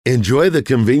Enjoy the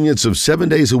convenience of 7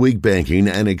 days a week banking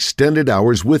and extended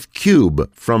hours with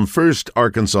Cube from First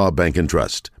Arkansas Bank and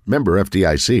Trust. Member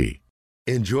FDIC.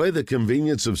 Enjoy the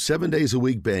convenience of 7 days a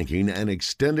week banking and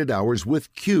extended hours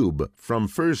with Cube from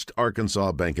First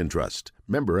Arkansas Bank and Trust.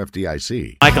 Member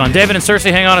FDIC. Mike on. David and Cersei,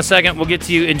 hang on a second. We'll get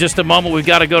to you in just a moment. We've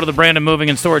got to go to the Brandon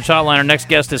Moving and Storage Hotline. Our next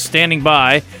guest is standing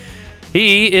by.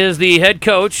 He is the head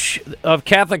coach of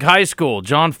Catholic High School,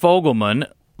 John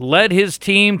Fogleman. Led his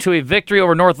team to a victory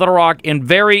over North Little Rock in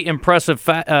very impressive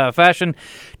fashion.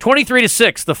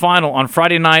 23-6, the final on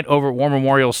Friday night over at War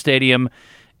Memorial Stadium.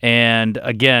 And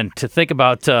again, to think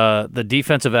about the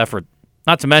defensive effort,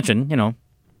 not to mention,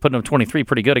 putting up 23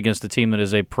 pretty good against a team that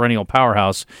is a perennial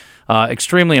powerhouse.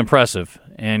 Extremely impressive.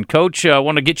 And, Coach, I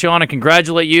want to get you on and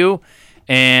congratulate you.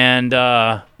 And,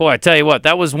 boy, I tell you what,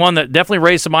 that was one that definitely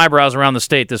raised some eyebrows around the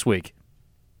state this week.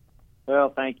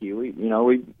 Well, thank you.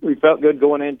 We felt good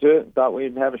going into it. Thought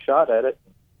we'd have a shot at it.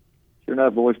 Sure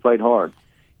enough, boys played hard.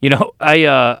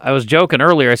 I was joking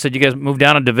earlier. I said you guys moved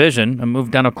down a division and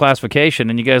moved down a classification,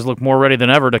 and you guys look more ready than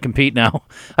ever to compete now.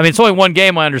 I mean, it's only one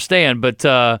game, I understand, but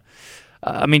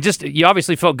you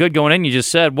obviously felt good going in. You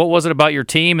just said, what was it about your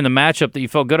team and the matchup that you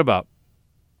felt good about?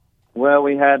 Well,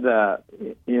 we had,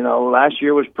 last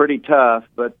year was pretty tough,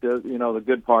 but, the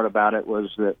good part about it was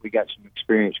that we got some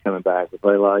experience coming back. We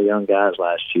played a lot of young guys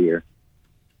last year.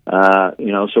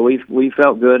 So we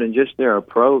felt good, and just their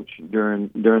approach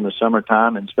during the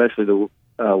summertime, and especially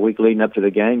the week leading up to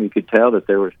the game, you could tell that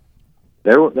they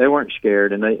weren't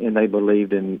scared, and they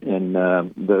believed in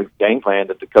the game plan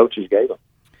that the coaches gave them.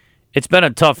 It's been a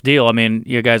tough deal. I mean,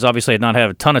 you guys obviously have not had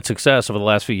a ton of success over the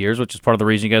last few years, which is part of the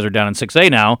reason you guys are down in 6A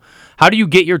now. How do you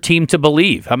get your team to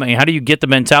believe? How do you get the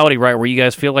mentality right where you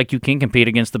guys feel like you can compete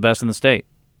against the best in the state?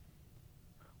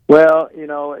 Well,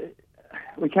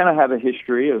 we kind of have a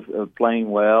history of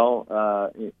playing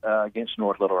well against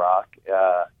North Little Rock.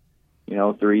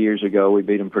 3 years ago we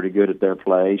beat them pretty good at their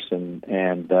place, and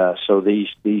so these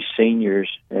seniors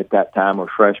at that time were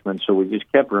freshmen, so we just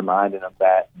kept reminding them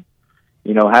that.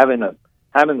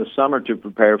 Having the summer to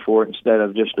prepare for it instead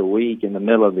of just a week in the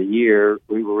middle of the year,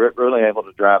 we were really able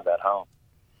to drive that home.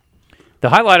 The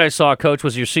highlight I saw, Coach,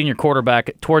 was your senior quarterback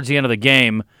towards the end of the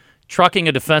game trucking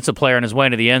a defensive player on his way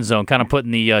into the end zone, kind of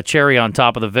putting the cherry on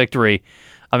top of the victory.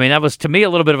 I mean, that was, to me, a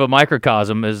little bit of a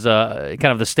microcosm, is kind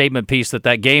of the statement piece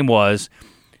that game was.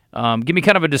 Give me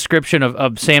kind of a description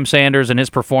of Sam Sanders and his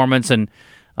performance and,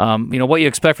 what you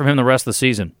expect from him the rest of the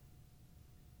season.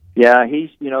 Yeah, he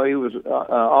was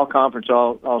all conference,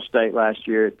 all state last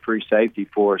year at free safety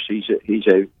for us. He's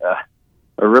a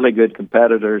really good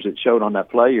competitor, as it showed on that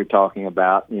play you're talking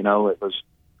about. We were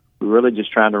really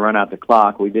just trying to run out the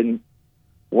clock. We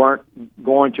weren't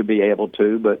going to be able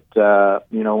to, but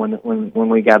when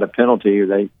we got a penalty, or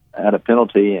they had a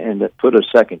penalty and it put us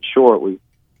second short, we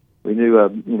knew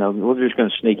we're just going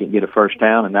to sneak it and get a first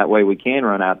down, and that way we can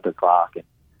run out the clock. And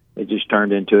it just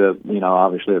turned into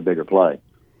obviously a bigger play.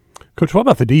 Coach, what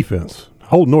about the defense?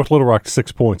 Hold North Little Rock to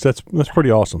 6 points. That's pretty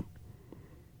awesome.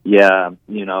 Yeah,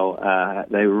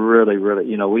 they really,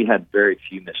 we had very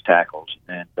few missed tackles,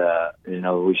 and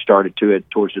we started to it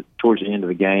towards the end of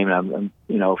the game. And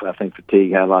I think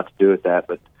fatigue had a lot to do with that.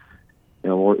 But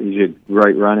he's a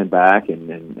great running back,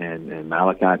 and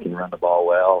Malachi can run the ball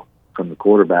well from the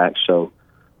quarterback. So,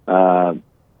 that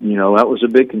was a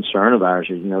big concern of ours.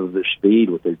 Their speed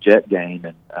with their jet game,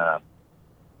 and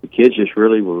the kids just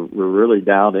really were really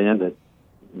dialed in that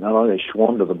not only they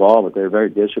swarmed to the ball, but they're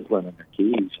very disciplined in their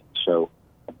keys. So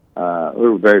we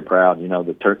were very proud,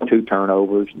 the two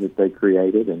turnovers that they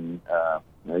created, and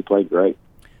they played great.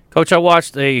 Coach, I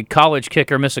watched a college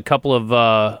kicker miss a couple of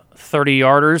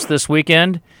 30-yarders this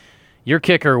weekend. Your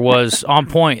kicker was on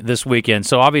point this weekend,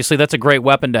 so obviously that's a great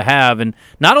weapon to have, and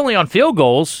not only on field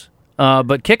goals,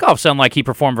 but kickoffs sound like he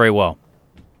performed very well.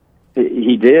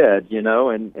 He did,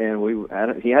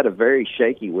 and he had a very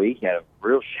shaky week. He had a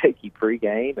real shaky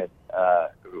pregame, and I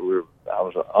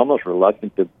was almost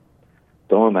reluctant to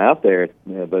throw him out there,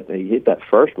 but he hit that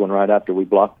first one right after we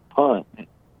blocked the punt.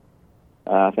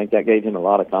 I think that gave him a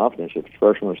lot of confidence. The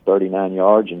first one was 39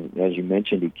 yards, and as you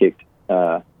mentioned, he kicked,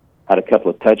 had a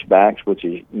couple of touchbacks, which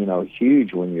is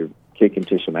huge when you're kicking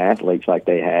to some athletes like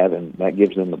they have, and that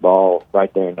gives them the ball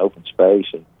right there in open space,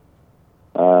 and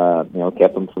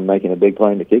kept them from making a big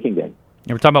play in the kicking game.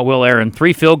 Yeah, we're talking about Will Aaron,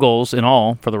 3 field goals in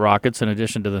all for the Rockets in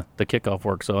addition to the kickoff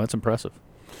work, so that's impressive.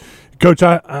 Coach,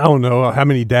 I don't know how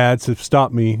many dads have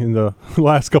stopped me in the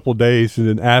last couple of days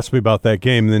and asked me about that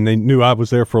game, and then they knew I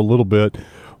was there for a little bit.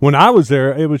 When I was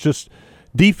there, it was just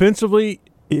defensively,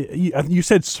 You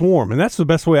said swarm, and that's the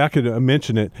best way I could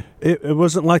mention it. It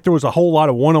wasn't like there was a whole lot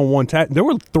of one-on-one there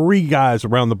were 3 guys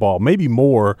around the ball, maybe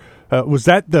more. Was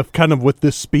that the kind of, with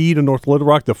this speed in North Little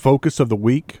Rock, the focus of the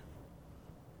week?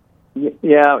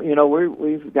 Yeah,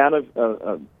 we've got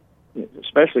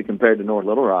especially compared to North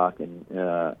Little Rock and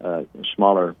a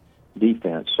smaller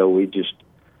defense. So we just,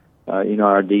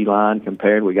 our D line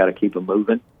compared, we got to keep them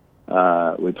moving.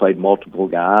 We played multiple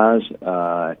guys,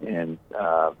 and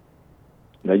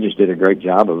they just did a great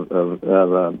job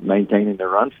of maintaining their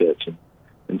run fits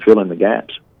and filling the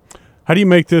gaps. How do you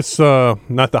make this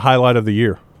not the highlight of the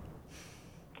year?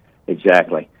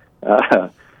 Exactly.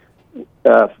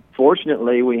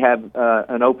 Fortunately, we have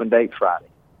an open date Friday.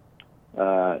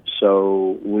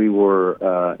 So we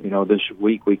were, this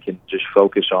week we can just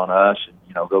focus on us and,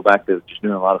 go back to just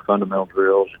doing a lot of fundamental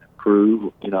drills and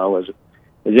improve.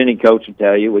 As any coach would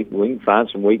tell you, we can find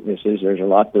some weaknesses. There's a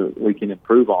lot that we can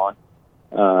improve on.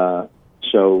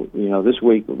 So, this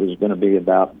week was going to be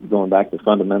about going back to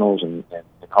fundamentals and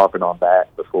harping on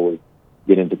that before we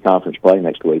get into conference play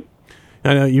next week.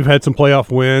 I know you've had some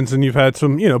playoff wins and you've had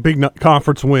some, big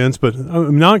conference wins, but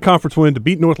a non-conference win to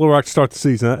beat North Little Rock to start the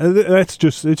season,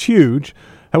 it's huge.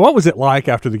 And what was it like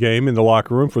after the game in the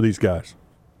locker room for these guys?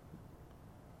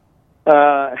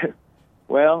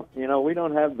 Well, we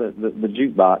don't have the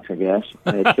jukebox, I guess,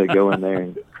 to go in there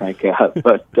and crank out.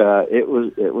 But it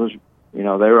was they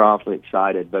were awfully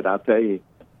excited. But I'll tell you,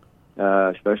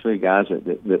 especially guys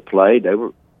that played,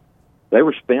 they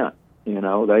were spent. They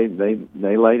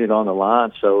laid it on the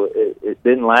line, so it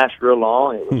didn't last real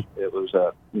long. It was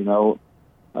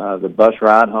the bus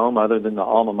ride home, other than the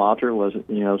alma mater, wasn't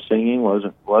singing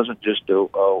wasn't just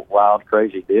a wild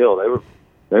crazy deal.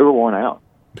 They were worn out.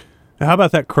 How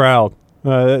about that crowd?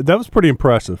 That was pretty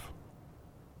impressive.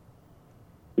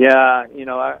 Yeah,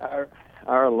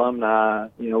 our alumni.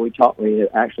 We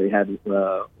actually had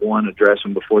one address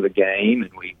them before the game,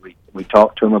 and we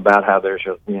talked to them about how there's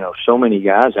so many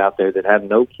guys out there that have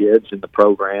no kids in the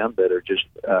program that are just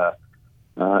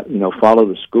follow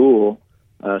the school.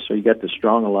 So you got the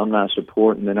strong alumni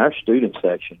support, and then our student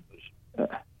section was.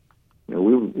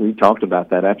 We talked about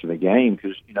that after the game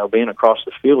because being across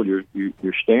the field,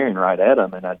 you're staring right at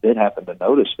them, and I did happen to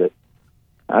notice that.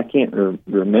 I can't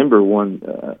remember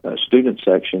a student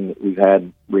section that we've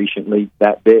had recently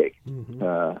that big.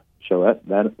 Mm-hmm. So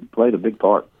that played a big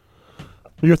part.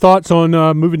 Your thoughts on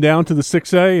moving down to the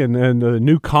 6A and the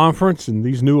new conference and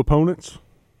these new opponents?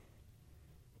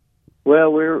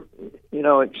 Well,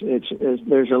 it's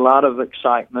there's a lot of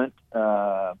excitement.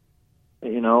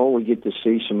 We get to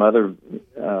see some other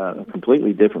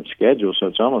completely different schedules, so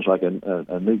it's almost like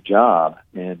a new job,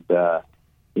 and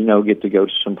get to go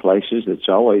to some places. It's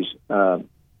always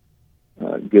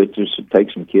good to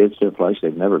take some kids to a place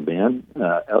they've never been.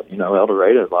 El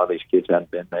Dorado, a lot of these kids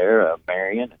haven't been there.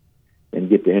 Marion, and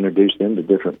get to introduce them to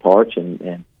different parts,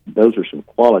 and those are some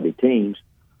quality teams.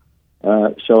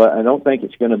 So I don't think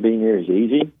it's going to be near as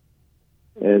easy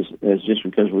as just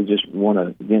because we just won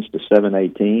against a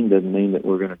 7A team doesn't mean that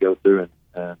we're going to go through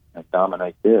and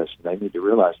dominate this. They need to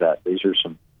realize that these are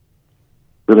some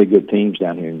really good teams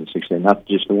down here in the 6A, not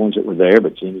just the ones that were there,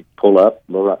 but you pull up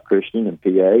Little Rock Christian and PA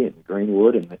and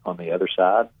Greenwood and on the other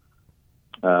side.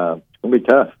 It's going to be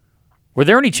tough. Were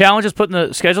there any challenges putting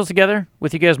the schedule together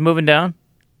with you guys moving down?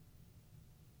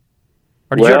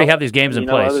 Or did you already have these games in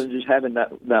place? Other than just having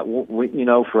that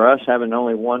for us, having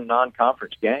only one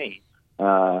non-conference game,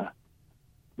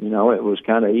 it was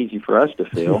kind of easy for us to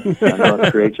fill. I know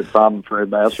it creates a problem for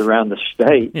everybody else around the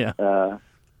state. Yeah.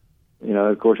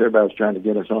 Of course, everybody's trying to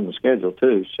get us on the schedule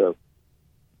too. So,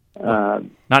 not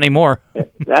anymore.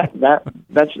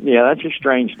 that's a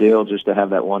strange deal just to have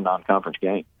that one non-conference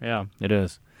game. Yeah, it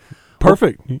is.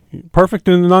 Perfect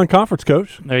in the non-conference,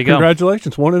 Coach. There you go.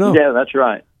 Congratulations, 1-0. Yeah, that's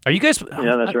right. Are you guys?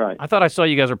 Yeah, that's right. I thought I saw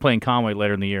you guys were playing Conway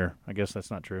later in the year. I guess that's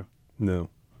not true. No.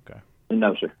 Okay.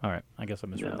 No, sir. All right. I guess I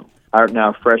misread. No.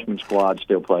 Our freshman squad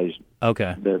still plays.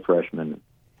 Okay. Their freshmen.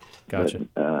 Gotcha.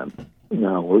 But,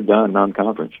 we're done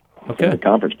non-conference. Okay. The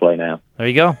conference play now. There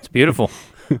you go. It's beautiful.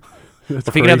 If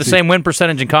you can have the same win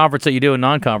percentage in conference that you do in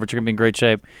non-conference, you're going to be in great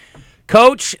shape.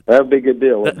 Coach, that would be a good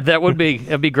deal. That'd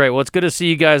be great. Well, it's good to see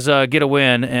you guys get a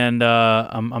win, and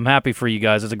I'm happy for you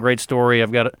guys. It's a great story.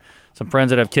 I've got some friends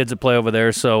that have kids that play over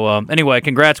there. So anyway,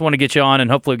 congrats. Want to get you on, and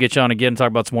hopefully we'll get you on again and talk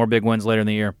about some more big wins later in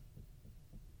the year.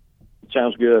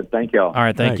 Sounds good. Thank y'all. All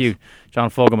right, thank you. John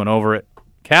Fogleman over at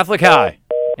Catholic High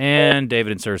and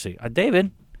David and Cersei.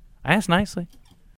 David, I asked nicely.